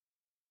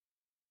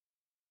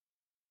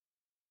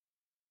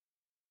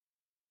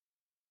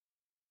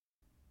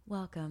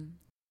Welcome.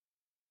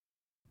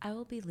 I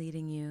will be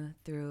leading you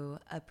through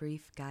a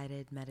brief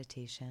guided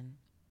meditation.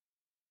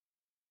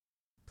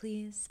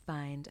 Please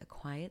find a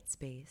quiet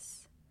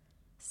space,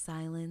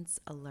 silence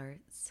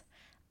alerts,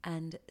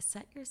 and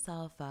set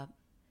yourself up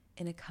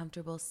in a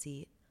comfortable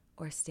seat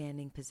or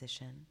standing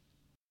position.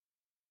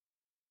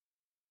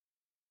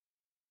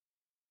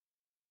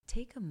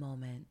 Take a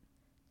moment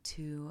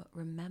to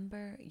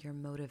remember your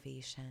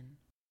motivation.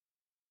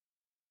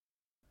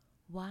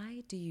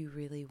 Why do you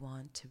really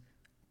want to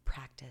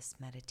practice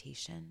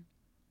meditation?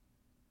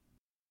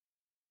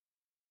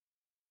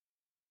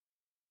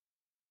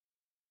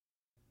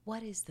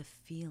 What is the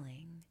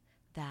feeling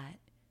that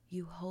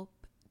you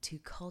hope to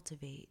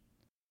cultivate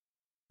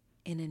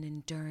in an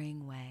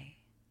enduring way?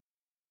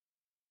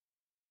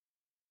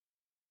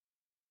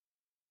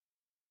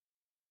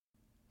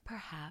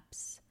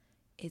 Perhaps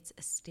it's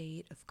a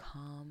state of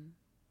calm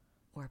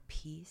or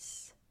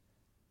peace,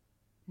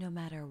 no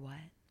matter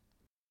what.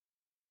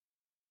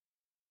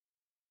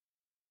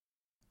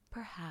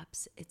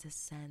 Perhaps it's a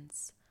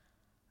sense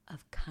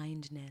of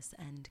kindness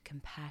and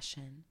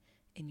compassion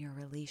in your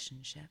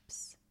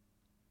relationships.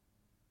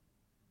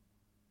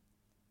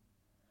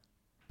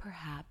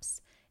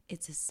 Perhaps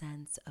it's a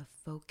sense of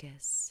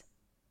focus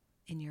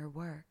in your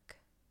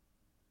work.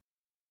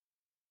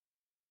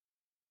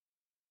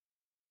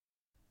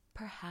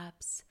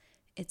 Perhaps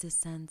it's a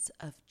sense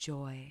of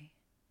joy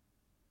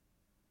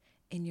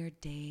in your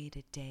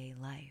day-to-day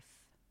life.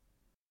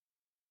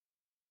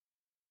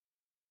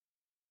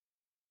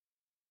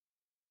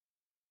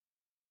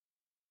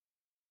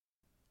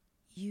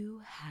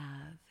 You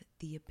have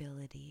the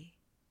ability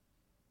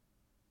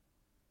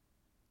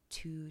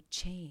to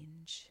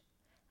change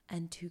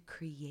and to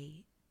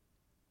create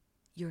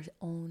your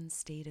own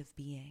state of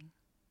being.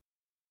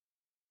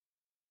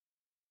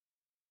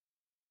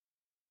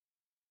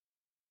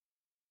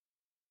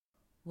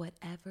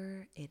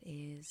 Whatever it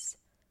is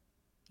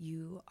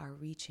you are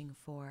reaching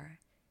for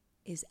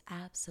is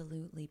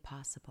absolutely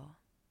possible.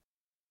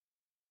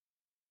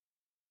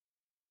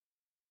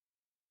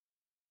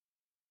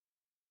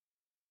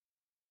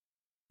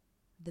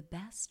 The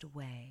best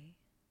way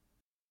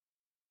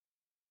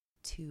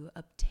to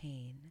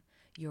obtain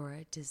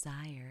your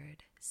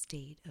desired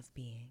state of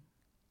being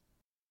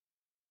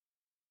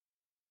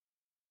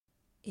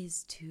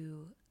is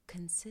to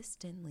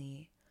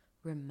consistently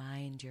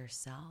remind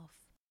yourself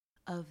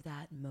of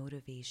that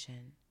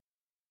motivation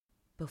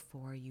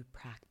before you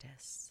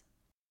practice.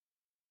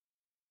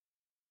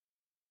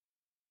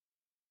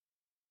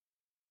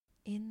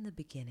 In the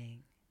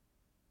beginning,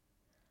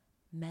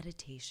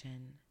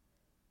 meditation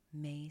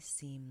may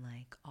seem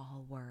like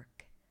all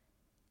work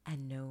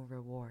and no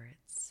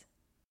rewards.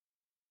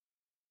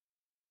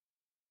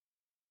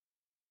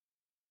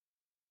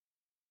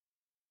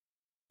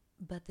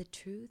 But the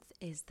truth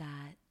is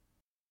that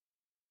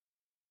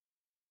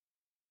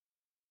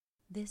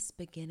this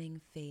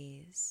beginning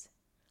phase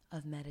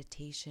of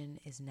meditation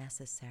is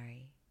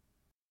necessary.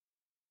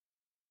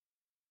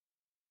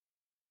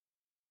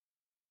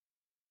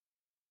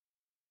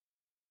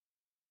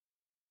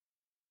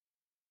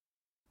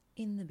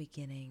 In the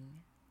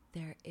beginning,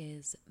 there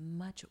is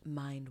much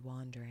mind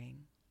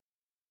wandering.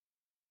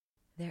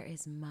 There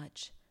is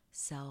much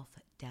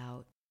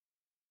self-doubt.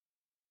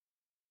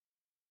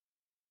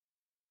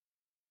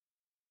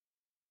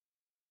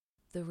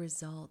 The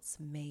results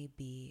may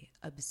be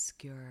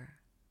obscure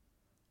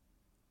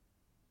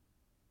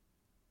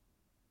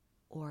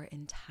or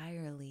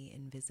entirely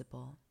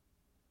invisible.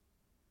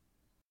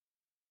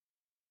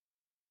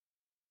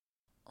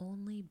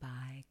 Only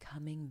by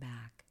coming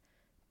back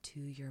to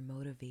your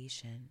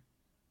motivation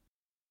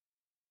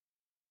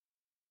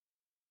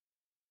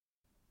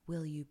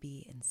will you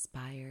be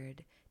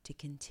inspired to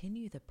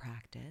continue the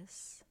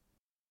practice,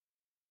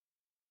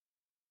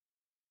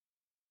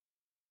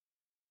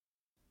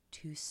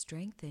 to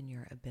strengthen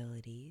your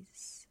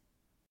abilities,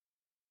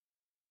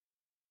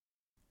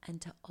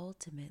 and to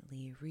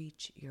ultimately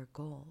reach your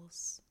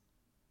goals.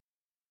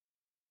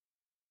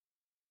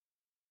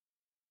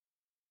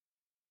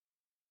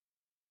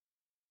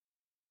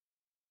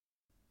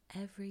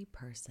 Every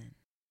person,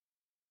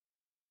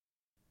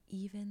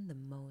 even the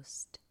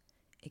most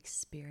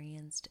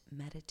experienced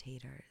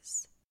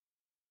meditators,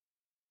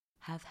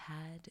 have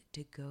had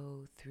to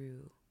go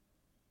through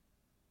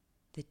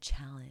the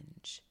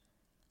challenge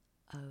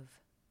of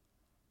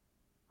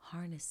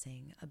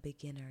harnessing a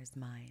beginner's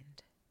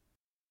mind.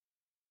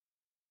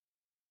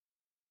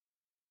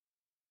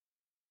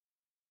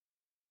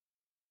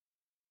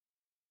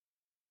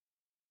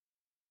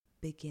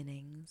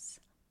 Beginnings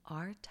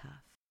are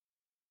tough,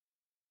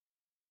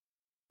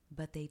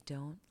 but they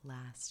don't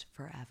last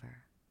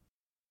forever.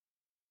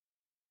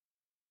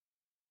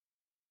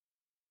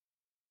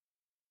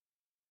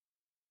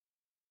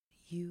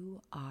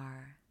 You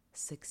are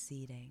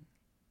succeeding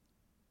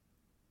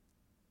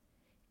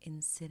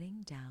in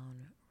sitting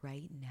down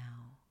right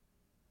now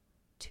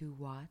to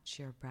watch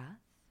your breath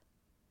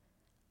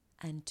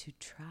and to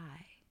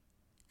try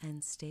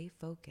and stay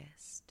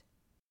focused.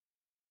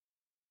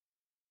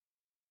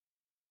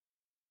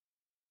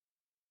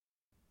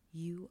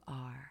 You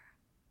are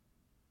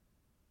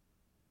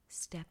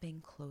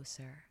stepping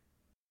closer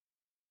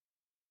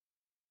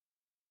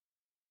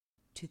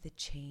to the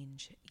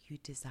change you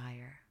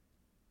desire.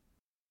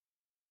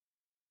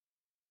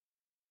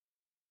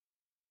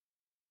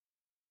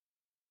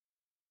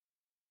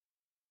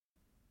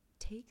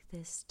 Take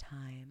this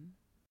time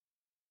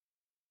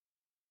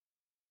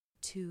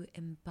to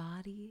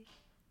embody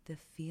the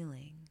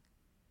feeling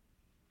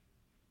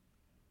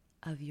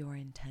of your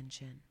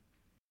intention.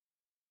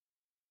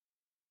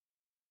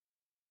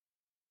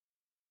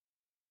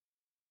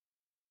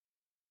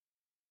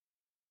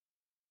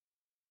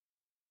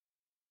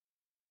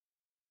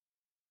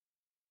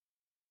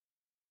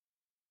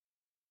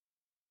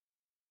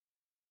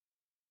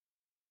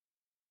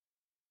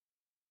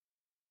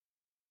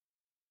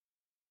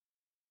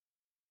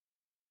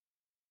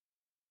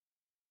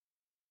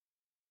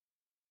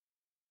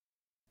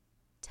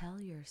 Tell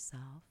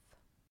yourself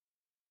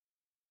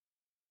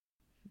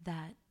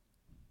that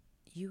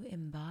you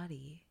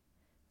embody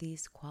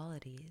these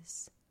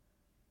qualities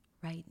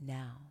right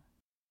now,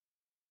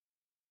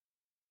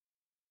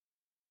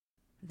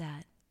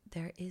 that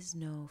there is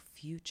no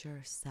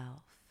future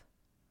self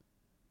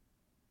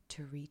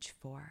to reach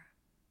for.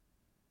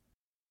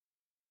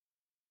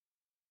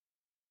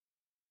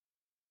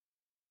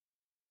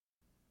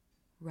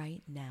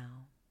 Right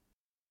now,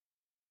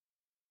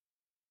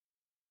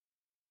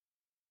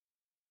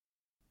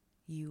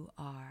 you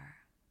are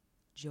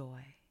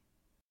joy.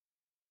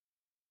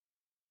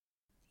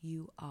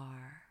 You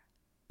are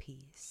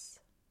peace.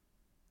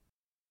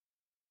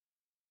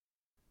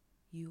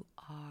 You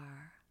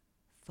are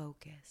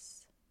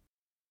focus.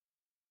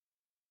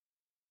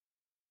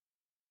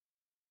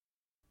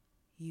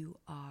 You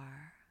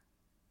are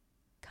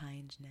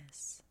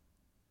kindness.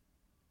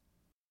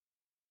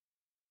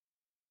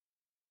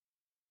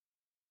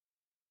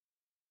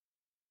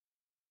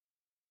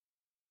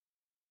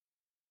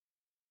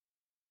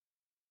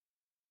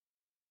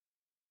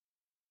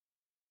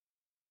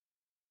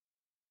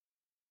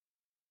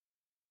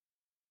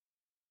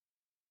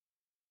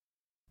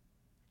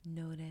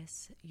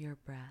 Notice your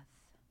breath.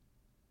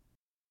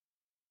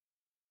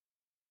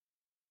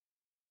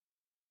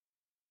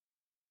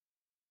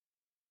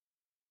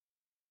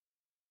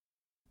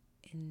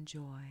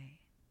 Enjoy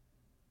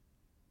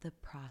the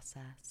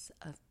process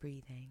of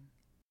breathing.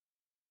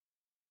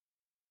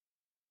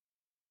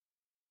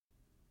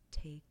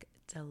 Take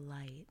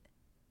delight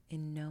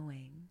in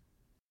knowing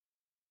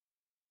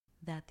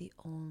that the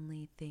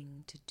only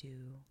thing to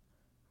do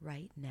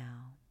right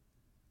now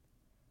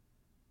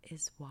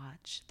is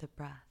watch the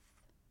breath.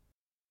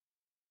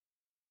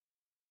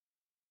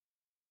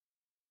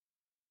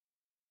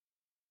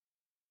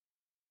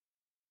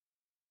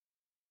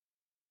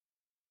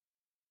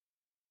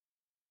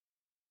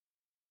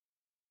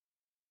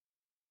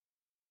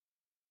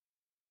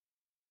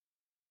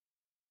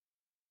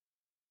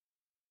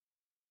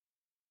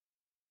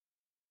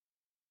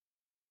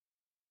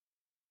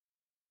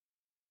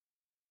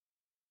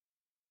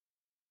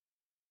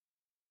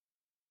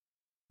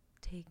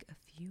 Take a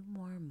few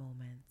more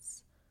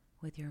moments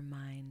with your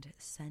mind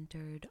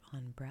centered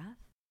on breath.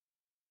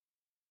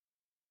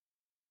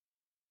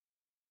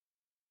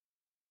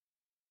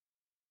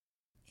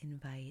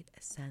 Invite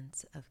a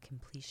sense of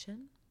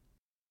completion.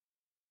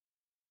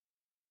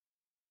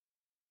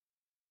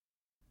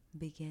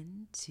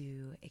 Begin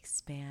to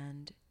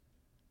expand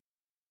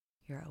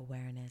your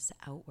awareness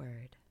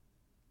outward.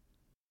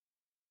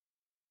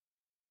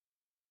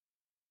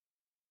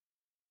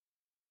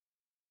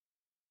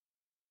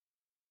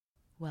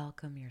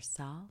 Welcome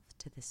yourself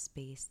to the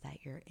space that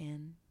you're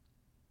in.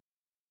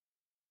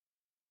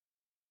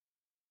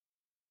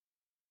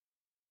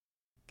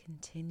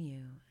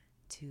 Continue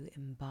to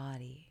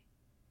embody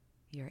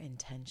your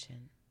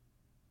intention.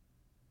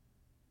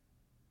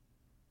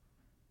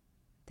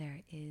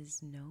 There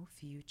is no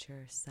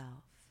future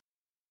self.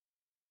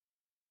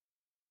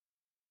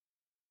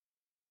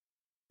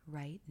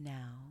 Right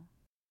now,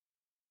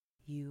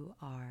 you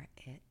are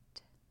it.